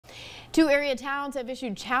Two area towns have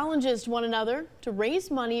issued challenges to one another to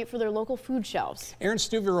raise money for their local food shelves. Aaron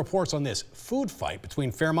Stuvia reports on this food fight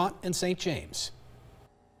between Fairmont and St. James.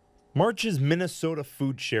 March is Minnesota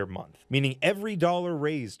Food Share Month, meaning every dollar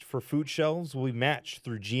raised for food shelves will be matched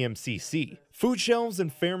through GMCC. Food shelves in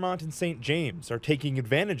Fairmont and St. James are taking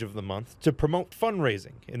advantage of the month to promote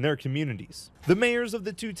fundraising in their communities. The mayors of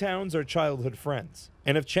the two towns are childhood friends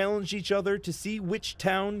and have challenged each other to see which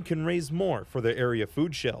town can raise more for their area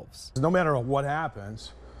food shelves. No matter what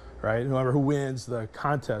happens, right, no matter who wins the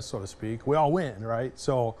contest, so to speak, we all win, right?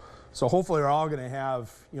 So hopefully we're all going to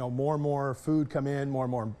have, more and more food come in, more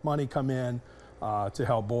and more money come in to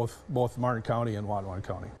help both Martin County and Watonwan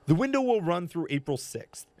County. The window will run through April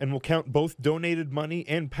 6th and will count both donated money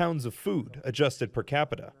and pounds of food adjusted per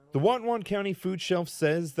capita. The Watonwan County Food Shelf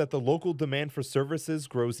says that the local demand for services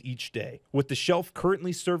grows each day, with the shelf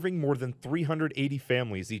currently serving more than 380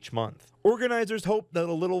 families each month. Organizers hope that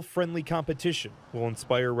a little friendly competition will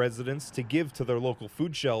inspire residents to give to their local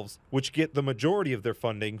food shelves, which get the majority of their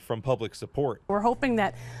funding from public support. We're hoping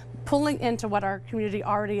that pulling into what our community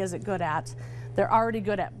already is good at, they're already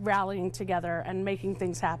good at rallying together and making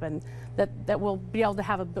things happen, that we'll be able to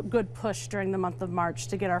have a good push during the month of March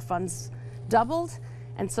to get our funds doubled,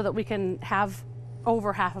 and so that we can have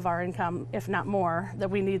over half of our income, if not more,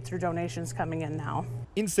 that we need through donations coming in now.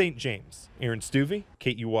 In St. James, Aaron Stuvia,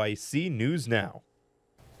 KUIC News Now.